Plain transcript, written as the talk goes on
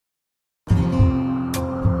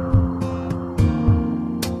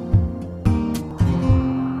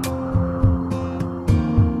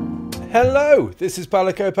Hello, this is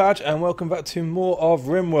Patch and welcome back to more of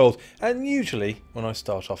Rimworld. And usually when I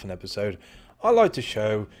start off an episode, I like to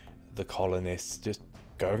show the colonists just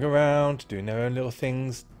going around, doing their own little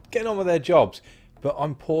things, getting on with their jobs. But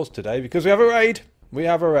I'm paused today because we have a raid. We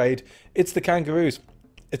have a raid. It's the kangaroos.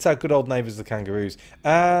 It's our good old neighbours, the kangaroos.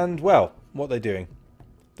 And, well, what are they doing?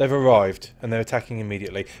 They've arrived and they're attacking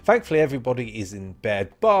immediately. Thankfully, everybody is in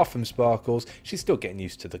bed, bar from Sparkles. She's still getting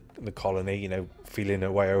used to the colony, you know, feeling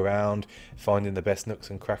her way around, finding the best nooks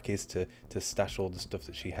and crannies to stash all the stuff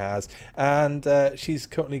that she has. And she's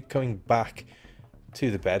currently coming back to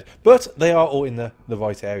the bed. But they are all in the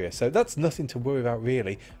right area, so that's nothing to worry about,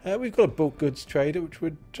 really. We've got a bulk goods trader, which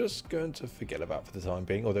we're just going to forget about for the time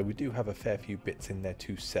being, although we do have a fair few bits in there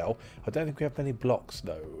to sell. I don't think we have many blocks,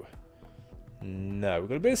 though. No, we've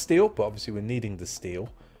got a bit of steel, but obviously we're needing the steel.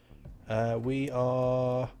 We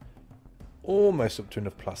are almost up to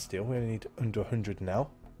enough plasteel. We only need under 100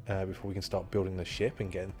 now before we can start building the ship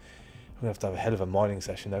and getting. We're going to have a hell of a mining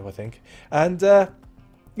session, though, I think. And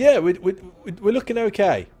yeah, we're looking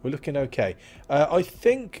okay. We're looking okay. I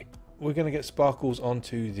think we're going to get Sparkles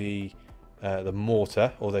onto the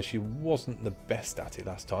mortar, although she wasn't the best at it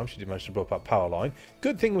last time. She did manage to blow up that power line.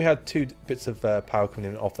 Good thing we had 2 bits of power coming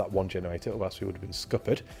in off that one generator, or else we would have been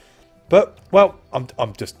scuppered. But, well,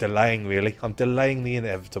 I'm just delaying, really. I'm delaying the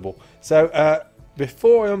inevitable. So,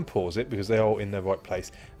 before I unpause it, because they're all in the right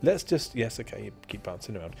place, let's just... Yes, okay, you keep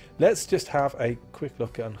bouncing around. Let's just have a quick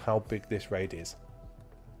look at how big this raid is.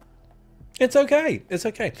 It's okay. It's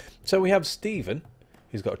okay. So, we have Stephen,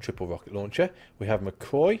 who's got a triple rocket launcher. We have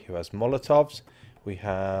McCoy, who has Molotovs. We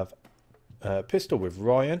have a pistol with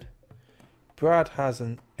Ryan. Brad has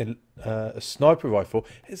a sniper rifle.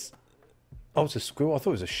 Oh, it's a squirrel. I thought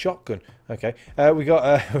it was a shotgun. Okay. We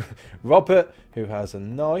got Robert, who has a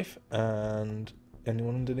knife. And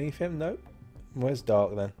anyone underneath him? No. Where's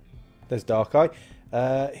Dark then? There's Dark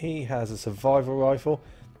Eye. He has a survival rifle.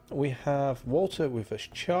 We have Walter with a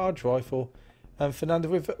charge rifle. And Fernando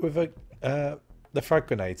with a... the frag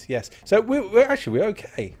grenades, yes. So we're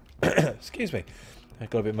okay. Excuse me. I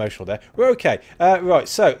got a bit emotional there. We're okay. Right,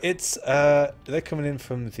 so it's they're coming in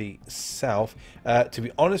from the south. To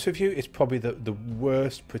be honest with you, it's probably the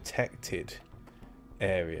worst protected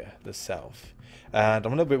area, the south. And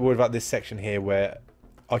I'm a little bit worried about this section here where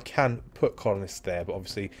I can put colonists there, but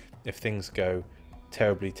obviously if things go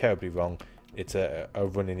terribly, terribly wrong, it's a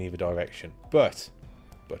run in either direction. But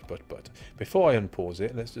before I unpause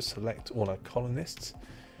it, let's just select all our colonists,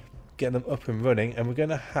 get them up and running, and we're going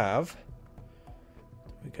to have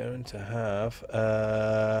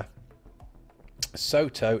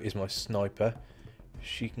Soto is my sniper.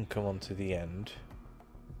 She can come on to the end.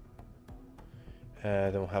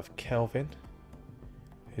 Then we'll have Kelvin,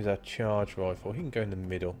 who's our charge rifle. He can go in the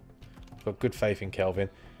middle. I've got good faith in Kelvin.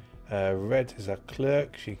 Red is our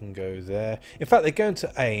clerk. She can go there. In fact, they're going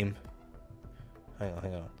to aim.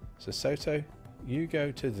 Hang on. So Soto, you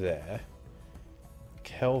go to there.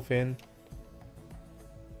 Kelvin,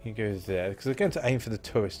 you go there. Because they're going to aim for the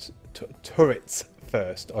turrets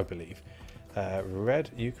first, I believe.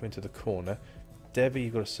 Red, you come into the corner. Debbie,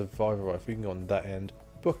 you've got a survivor rifle. You can go on that end.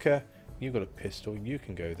 Booker, you've got a pistol. You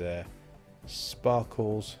can go there.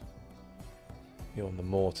 Sparkles, you're on the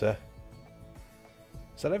mortar.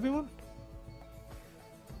 Is that everyone?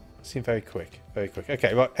 Seemed very quick. Very quick.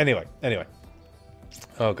 Okay, right. Anyway.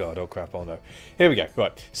 Oh god, oh crap, oh no. Here we go.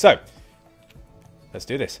 Right, so let's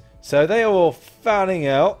do this. So they are all fanning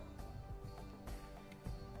out.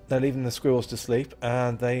 They're leaving the squirrels to sleep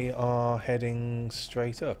and they are heading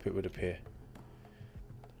straight up, it would appear.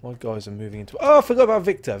 My guys are moving into... Oh, I forgot about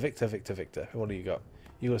Victor. Victor. What do you got?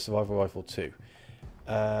 You got a survival rifle too.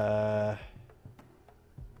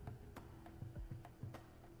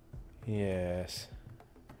 Yes.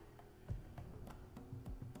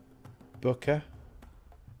 Booker.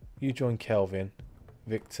 You join Kelvin.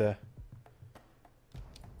 Victor.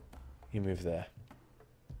 You move there.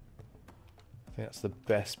 I think that's the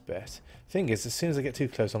best bet. Thing is, as soon as I get too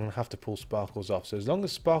close, I'm going to have to pull Sparkles off. So as long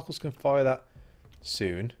as Sparkles can fire that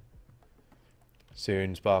soon.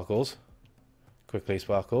 Soon, Sparkles. Quickly,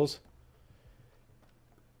 Sparkles.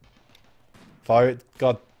 Fire it.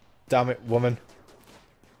 God damn it, woman.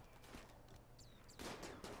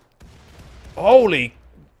 Holy...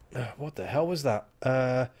 What the hell was that?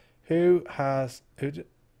 That's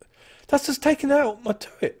just taken out my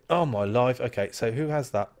turret. Oh my life. Okay, so who has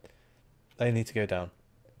that? They need to go down.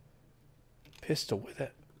 Pistol with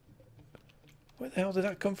it. Where the hell did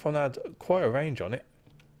that come from? That had quite a range on it.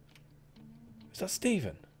 Is that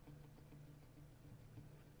Stephen?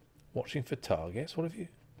 Watching for targets. What have you...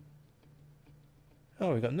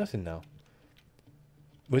 Oh, we've got nothing now.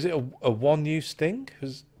 Was it a one-use thing?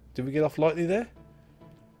 Did we get off lightly there?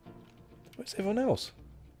 Where's everyone else?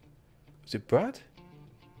 Was it Brad?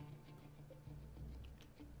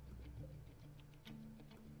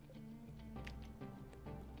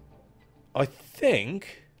 I think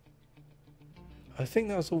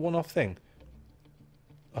that was a one-off thing.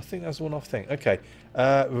 Okay.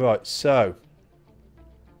 Right, so.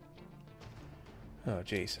 Oh,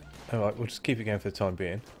 jeez. Alright, we'll just keep it going for the time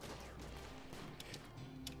being.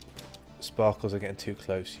 Sparkles are getting too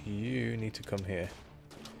close. You need to come here.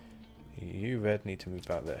 You, Red, need to move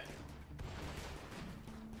back there.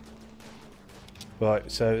 Right,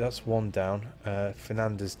 so that's one down.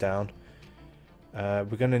 Fernanda's down. We're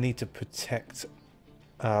going to need to protect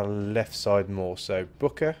our left side more. So,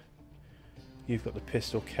 Booker, you've got the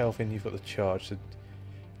pistol. Kelvin, you've got the charge. So,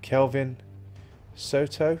 Kelvin,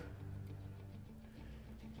 Soto.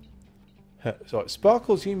 Sorry,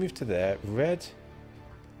 Sparkles, you move to there. Red,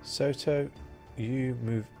 Soto, you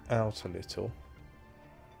move out a little.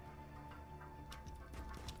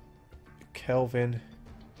 Kelvin,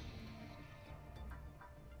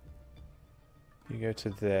 you go to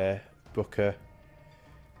there. Booker,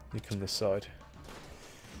 you come this side.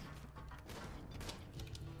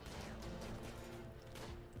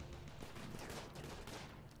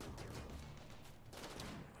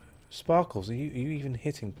 Sparkles, are you even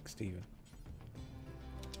hitting Stephen?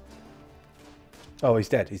 Oh, he's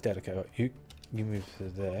dead. He's dead. Okay, right. You move to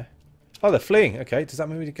there. Oh, they're fleeing. Okay, does that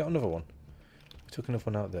mean we got another one? We took another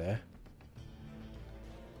one out there.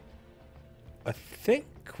 I think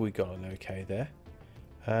we got an okay there.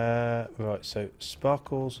 Right, so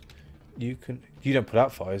Sparkles, you don't put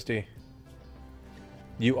out fires, do you?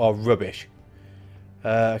 You are rubbish.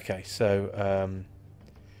 Okay, so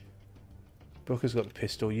Booker's got the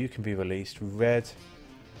pistol. You can be released. Red,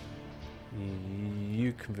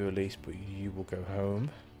 you can be released, but you will go home.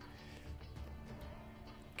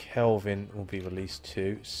 Kelvin will be released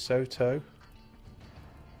too. Soto.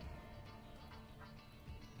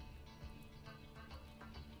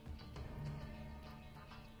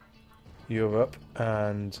 You're up,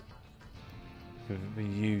 and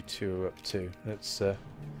you two are up too. Let's see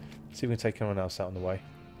if we can take anyone else out on the way.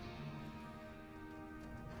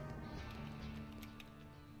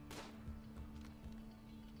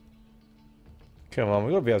 Come on,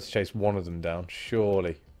 we've got to be able to chase one of them down,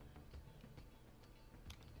 surely.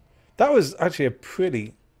 That was actually a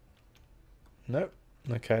pretty... Nope.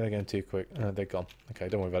 Okay, they're going too quick. They're gone. Okay,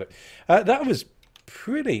 don't worry about it. That was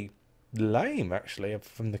pretty lame, actually,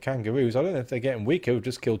 from the kangaroos. I don't know if they're getting weaker. We've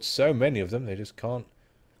just killed so many of them, they just can't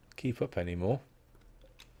keep up anymore.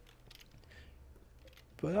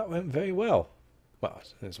 But that went very well. Well,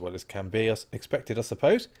 as well as can be expected, I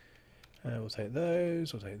suppose. We'll take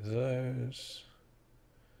those. We'll take those.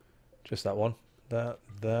 Just that one. That.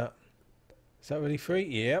 Is that really free?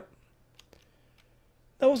 Yep.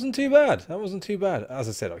 That wasn't too bad. That wasn't too bad. As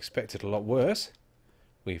I said, I expected a lot worse.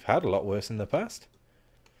 We've had a lot worse in the past.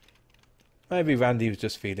 Maybe Randy was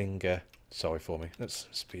just feeling sorry for me. Let's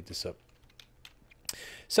speed this up.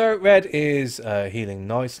 So Red is healing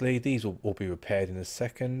nicely. These will all be repaired in a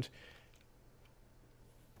second.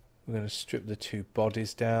 We're going to strip the two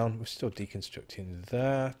bodies down. We're still deconstructing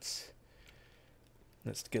that.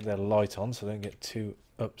 Let's get their light on so I don't get too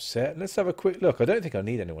upset. Let's have a quick look. I don't think I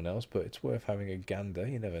need anyone else, but it's worth having a gander.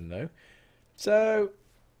 You never know. So,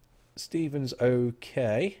 Stephen's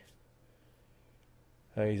okay.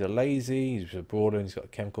 He's a lazy, he's a brawler, and he's got a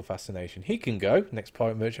chemical fascination. He can go. Next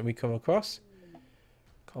pirate merchant we come across.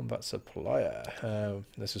 Combat supplier.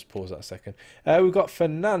 Let's just pause that a second. We've got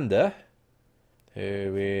Fernanda,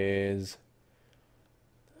 who is...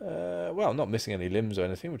 well, not missing any limbs or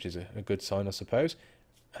anything, which is a good sign, I suppose.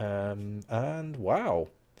 And wow,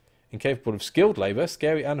 incapable of skilled labour,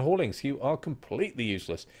 scary and haulings. You are completely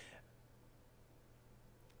useless.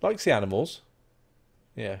 Likes the animals.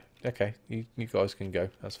 Yeah, okay, you guys can go.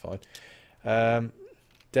 That's fine.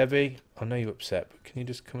 Debbie, I know you're upset, but can you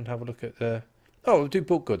just come and have a look at the... Oh, we'll do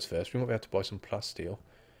bulk goods first. We might be able to buy some plasteel.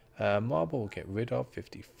 Marble we'll get rid of,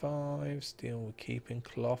 55. Steel we're keeping.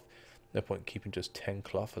 Cloth. No point in keeping just 10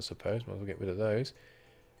 cloth, I suppose. Might as well get rid of those.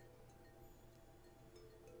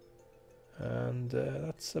 And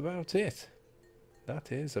that's about it.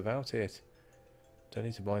 That is about it. Don't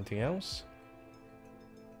need to buy anything else.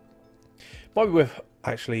 Might be worth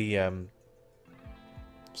actually... so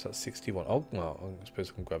that's 61. Oh, well, I suppose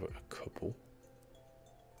I can grab a couple.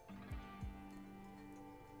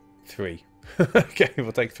 3. Okay,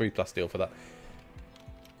 we'll take 3 plasteel for that.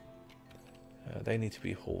 They need to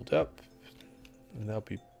be hauled up. And they'll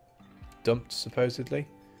be dumped, supposedly.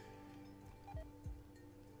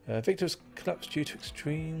 Victor's collapsed due to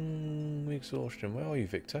extreme exhaustion. Where are you,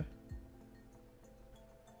 Victor?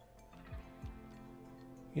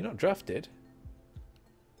 You're not drafted?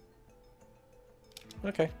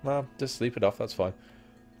 Okay, well, just sleep it off, that's fine.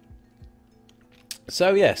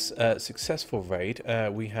 So yes, successful raid.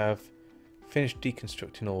 We have finished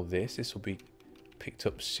deconstructing all this. This will be picked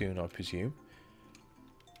up soon, I presume.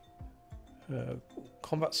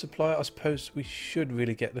 Combat supplier. I suppose we should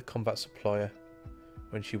really get the combat supplier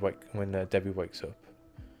when Debbie wakes up.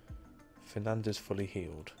 Fernanda's fully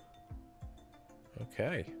healed.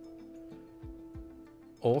 Okay.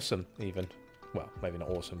 Awesome, even. Well, maybe not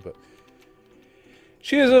awesome, but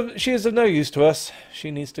she is of no use to us.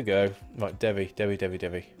 She needs to go. Right, Debbie.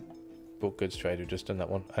 Bulk goods trade. We've just done that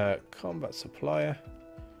one. Combat supplier.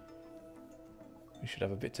 We should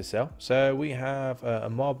have a bit to sell. So we have a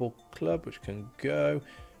marble club which can go.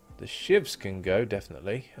 The shivs can go,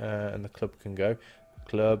 definitely. And the club can go.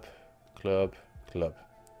 Club.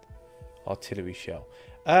 Artillery shell.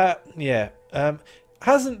 Yeah.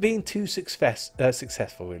 Hasn't been too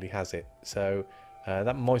successful, really, has it? So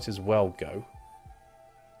that might as well go.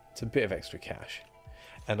 It's a bit of extra cash.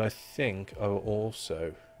 And I think I will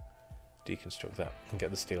also deconstruct that and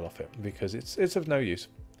get the steel off it, because it's of no use.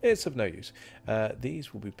 It's of no use.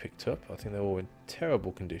 These will be picked up. I think they're all in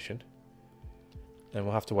terrible condition. And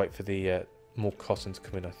we'll have to wait for the more cotton to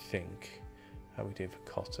come in, I think. How are we doing for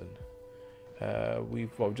cotton?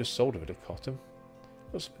 We've just sold a bit of cotton.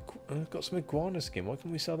 Got some iguana skin. Why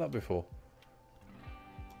couldn't we sell that before?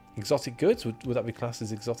 Exotic goods? Would that be classed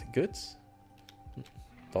as exotic goods?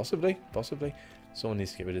 Possibly. Someone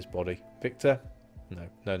needs to get rid of his body. Victor?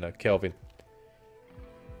 No. Kelvin.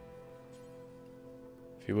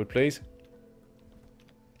 If you would, please.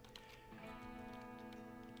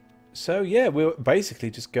 So, yeah, we're basically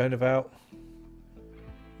just going about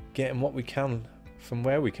getting what we can from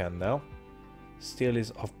where we can now. Steel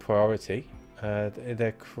is of priority.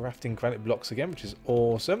 They're crafting granite blocks again, which is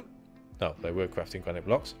awesome. No, they were crafting granite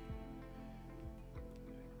blocks.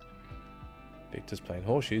 Victor's playing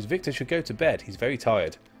horseshoes. Victor should go to bed. He's very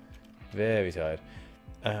tired. Very tired.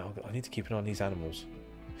 I need to keep an eye on these animals.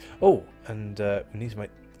 Oh, and we need to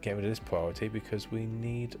get rid of this priority because we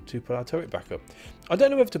need to put our turret back up. I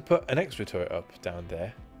don't know whether to put an extra turret up down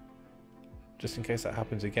there, just in case that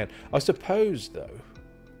happens again. I suppose, though,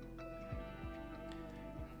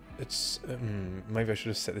 it's maybe I should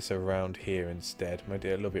have set this around here instead.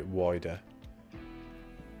 Maybe a little bit wider.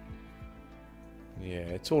 Yeah,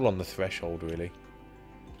 it's all on the threshold, really.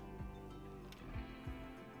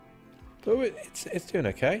 But it's doing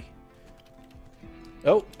okay.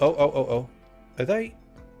 Oh. Are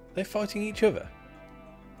they're fighting each other?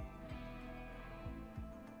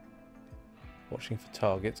 Watching for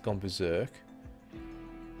targets, gone berserk.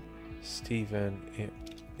 Stephen,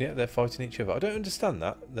 yeah, they're fighting each other. I don't understand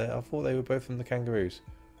that. I thought they were both from the kangaroos.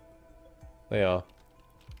 They are.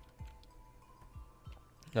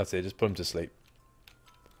 That's it, just put them to sleep.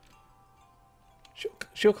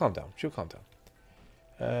 She'll calm down.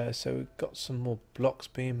 So we've got some more blocks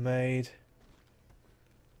being made.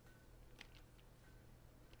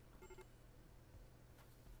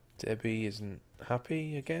 Debbie isn't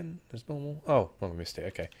happy again as normal. Oh, well, we missed it.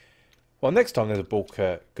 Okay. Well, next time there's a bulk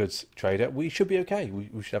goods trader, we should be okay.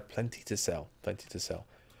 We should have plenty to sell.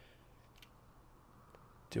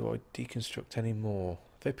 Do I deconstruct any more?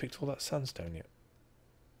 Have they picked all that sandstone yet?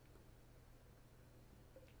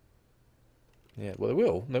 Yeah, well, they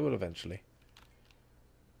will. They will eventually.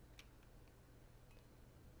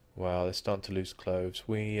 Wow, they're starting to lose clothes.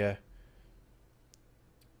 We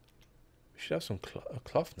should have some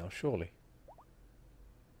cloth now, surely.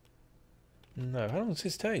 No, how long does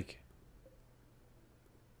this take?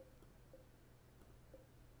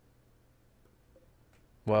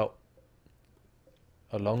 Well,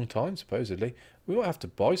 a long time, supposedly. We might have to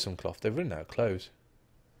buy some cloth. They're running out of clothes,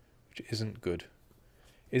 which isn't good.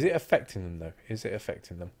 Is it affecting them, though? Is it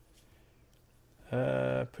affecting them?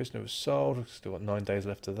 Prisoner was sold. Still got 9 days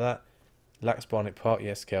left of that. Lax Barnet part.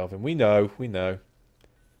 Yes, Kelvin. We know.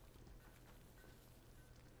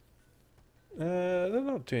 They're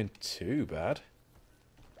not doing too bad.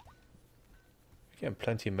 We're getting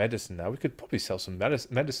plenty of medicine now. We could probably sell some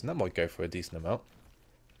medicine. That might go for a decent amount.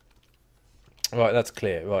 Right, that's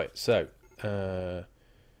clear. Right, so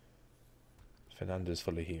Fernanda's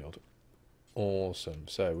fully healed. Awesome.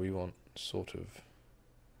 So we want sort of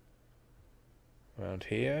around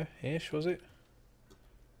here-ish, was it?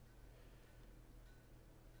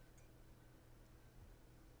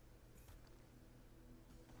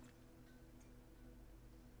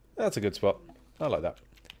 That's a good spot. I like that.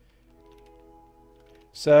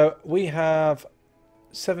 So we have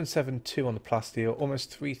 772 on the plasteel,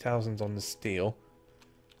 almost 3,000 on the steel.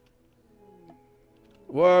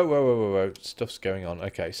 Whoa, whoa, whoa, whoa, whoa. Stuff's going on.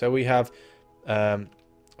 Okay, so we have a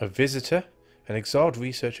visitor. An exiled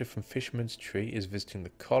researcher from Fisherman's Tree is visiting the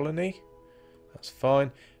colony. That's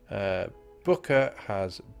fine. Booker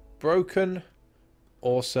has broken.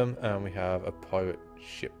 Awesome. And we have a pirate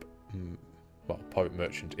ship. Well, pirate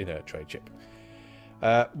merchant in a trade ship.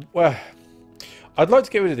 Well, I'd like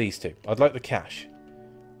to get rid of these two. I'd like the cash.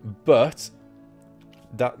 But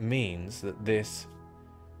that means that this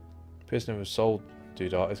prisoner of soul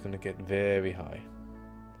doodah is going to get very high.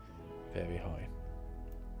 Very high.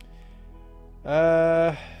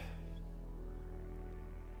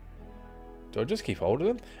 Do I just keep hold of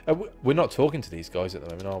them? We're not talking to these guys at the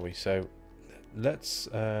moment, are we? So let's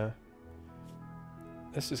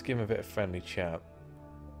just give them a bit of friendly chat,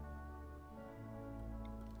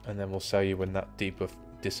 and then we'll sell you when that debuff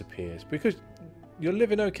disappears, because you're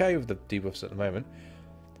living okay with the debuffs at the moment.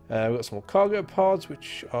 We've got some more cargo pods,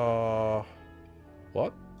 which are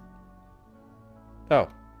what? Oh,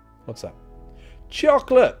 what's that?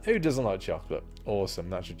 Chocolate! Who doesn't like chocolate? Awesome,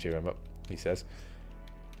 that should cheer him up, he says.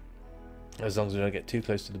 As long as we don't get too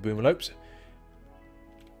close to the boomalopes.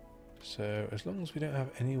 So, as long as we don't have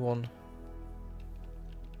anyone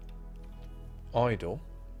idle,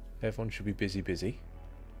 everyone should be busy.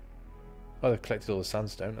 Oh, they've collected all the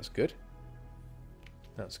sandstone, that's good.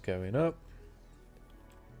 That's going up.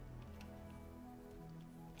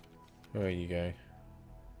 Where are you going?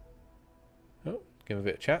 Oh, give him a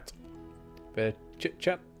bit of chat. Bit of chit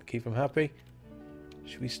chat, keep them happy.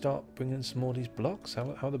 Should we start bringing some more of these blocks?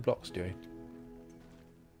 How are the blocks doing?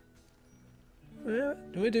 Yeah,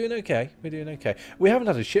 we're doing okay. We're doing okay. We haven't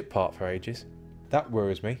had a ship part for ages. That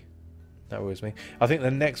worries me. That worries me. I think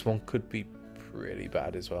the next one could be pretty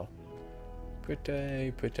bad as well.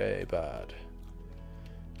 Pretty bad.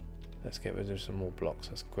 Let's get rid of some more blocks.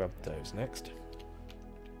 Let's grab those next.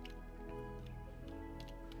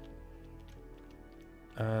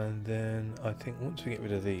 And then I think once we get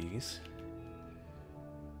rid of these,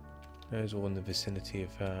 those all in the vicinity of,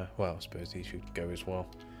 well, I suppose these should go as well.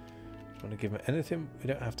 Want to give them anything? We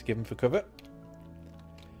don't have to give them for cover.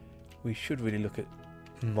 We should really look at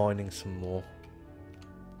mining some more.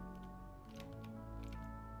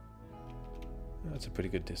 That's a pretty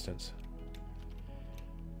good distance.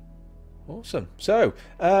 Awesome. So,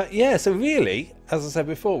 yeah, so really, as I said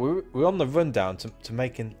before, we're on the rundown to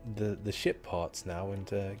making the ship parts now and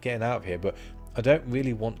getting out of here, but I don't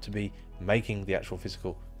really want to be making the actual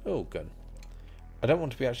physical... Oh, gun. I don't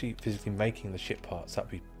want to be actually physically making the ship parts.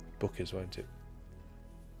 That'd be Booker's, won't it?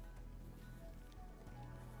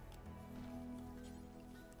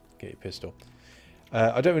 Get your pistol.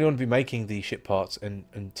 I don't really want to be making the ship parts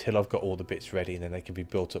until I've got all the bits ready, and then they can be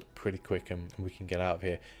built up pretty quick and we can get out of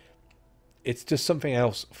here. It's just something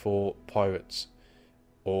else for pirates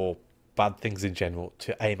or bad things in general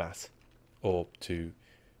to aim at or to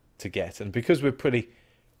get. And because we're pretty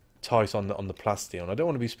tight on the plasteel, and I don't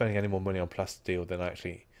want to be spending any more money on plasteel than I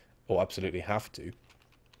actually or absolutely have to.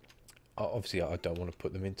 Obviously, I don't want to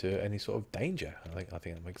put them into any sort of danger. I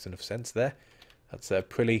think that makes enough sense there. That's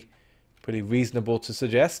pretty reasonable to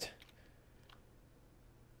suggest.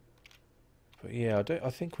 But yeah, I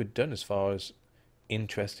think we're done as far as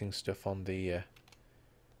interesting stuff on the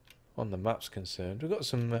map's concerned. We've got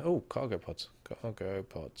some cargo pods. Cargo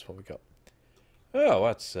pods. What we got? Oh,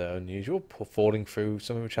 that's unusual. Falling through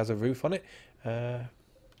something which has a roof on it.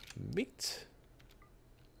 Meat.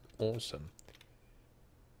 Awesome.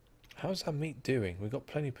 How's that meat doing? We've got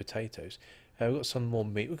plenty of potatoes. We've got some more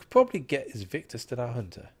meat. We could probably get... Is Victor still our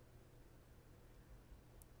hunter?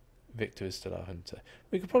 Victor is still our hunter.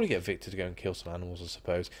 We could probably get Victor to go and kill some animals, I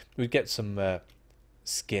suppose. We'd get some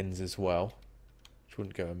skins as well, which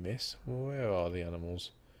wouldn't go amiss. Where are the animals?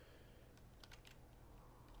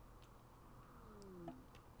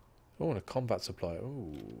 Oh, and a combat supply.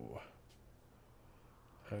 Ooh.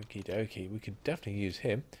 Okie dokie. We could definitely use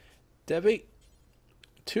him. Debbie,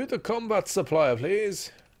 to the combat supplier,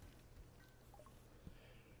 please.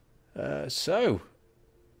 So,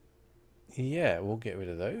 yeah, we'll get rid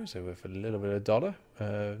of those. They're worth a little bit of dollar.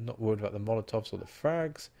 Not worried about the Molotovs or the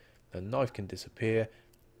frags. The knife can disappear.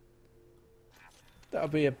 That'll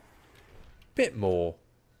be a bit more.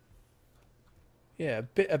 Yeah,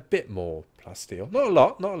 a bit more plasteel. Not a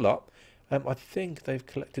lot, not a lot. I think they've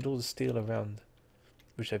collected all the steel around,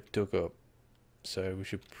 which they've dug up. So we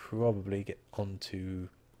should probably get on to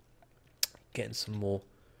getting some more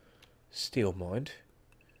steel mined.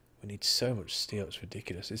 We need so much steel, it's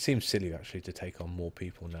ridiculous. It seems silly actually to take on more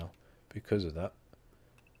people now because of that.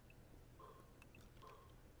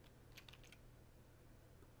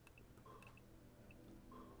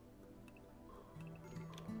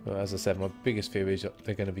 Well, as I said, my biggest fear is that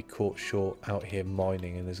they're going to be caught short out here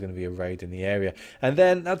mining and there's going to be a raid in the area. And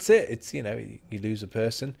then that's it. It's, you know, you lose a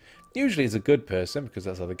person. Usually it's a good person because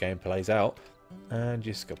that's how the game plays out. And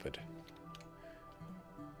you're scuppered.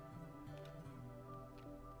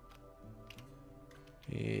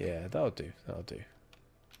 Yeah, that'll do. That'll do.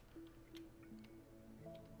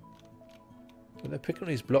 Well, they're picking up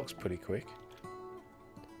these blocks pretty quick.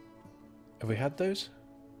 Have we had those?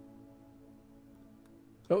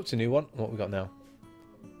 Oh, it's a new one. What we got now?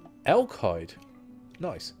 Elk hide.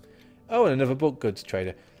 Nice. Oh, and another book goods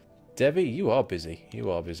trader. Debbie, you are busy. You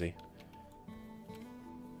are busy.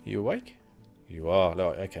 You awake? You are.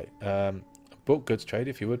 Right, okay. Book goods trader,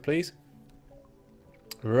 if you would, please.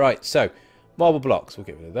 Right, so marble blocks. We'll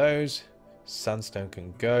get rid of those. Sandstone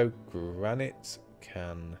can go. Granite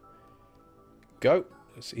can go.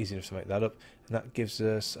 It's easy enough to make that up. And that gives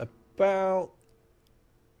us about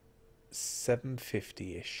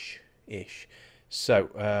 750-ish.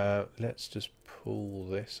 So, let's just pull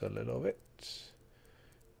this a little bit.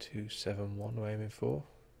 271 we're aiming for.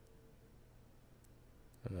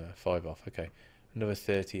 No, 5 off, okay. Another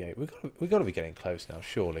 38. We've got to be getting close now,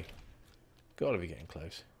 surely. Got to be getting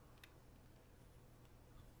close.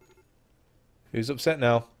 Who's upset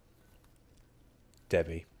now?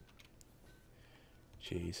 Debbie.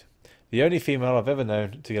 Jeez. The only female I've ever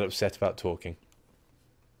known to get upset about talking.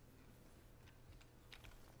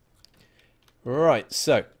 Right,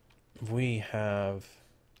 so we have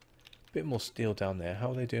a bit more steel down there.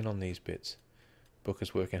 How are they doing on these bits?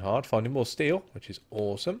 Booker's working hard, finding more steel, which is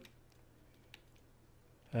awesome.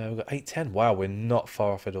 We've got 810. Wow, we're not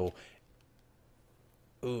far off at all.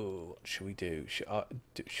 Ooh, what should we do?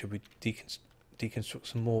 Should we deconstruct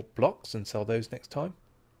some more blocks and sell those next time?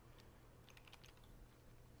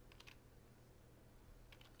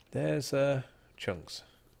 There's chunks.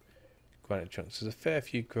 Granite chunks. There's a fair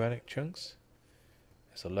few granite chunks.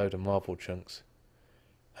 There's a load of marble chunks.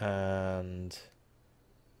 And...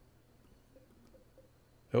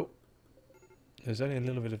 oh. There's only a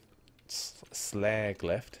little bit of slag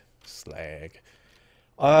left. Slag.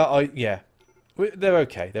 Yeah. They're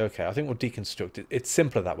okay. They're okay. I think we'll deconstruct it. It's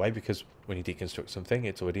simpler that way because when you deconstruct something,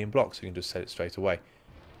 it's already in blocks. So you can just sell it straight away.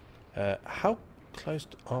 How close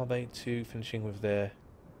are they to finishing with their...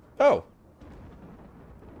 oh!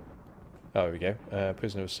 Oh, there we go.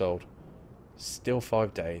 Prisoner was sold. Still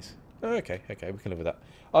 5 days. Oh, okay, okay, we can live with that.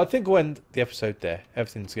 I think we'll end the episode there.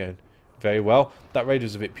 Everything's going very well. That raid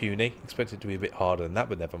was a bit puny. Expected to be a bit harder than that,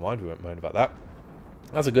 but never mind. We won't moan about that.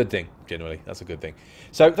 That's a good thing, generally. That's a good thing.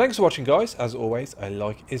 So, thanks for watching, guys. As always, a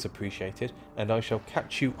like is appreciated, and I shall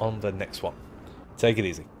catch you on the next one. Take it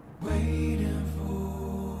easy.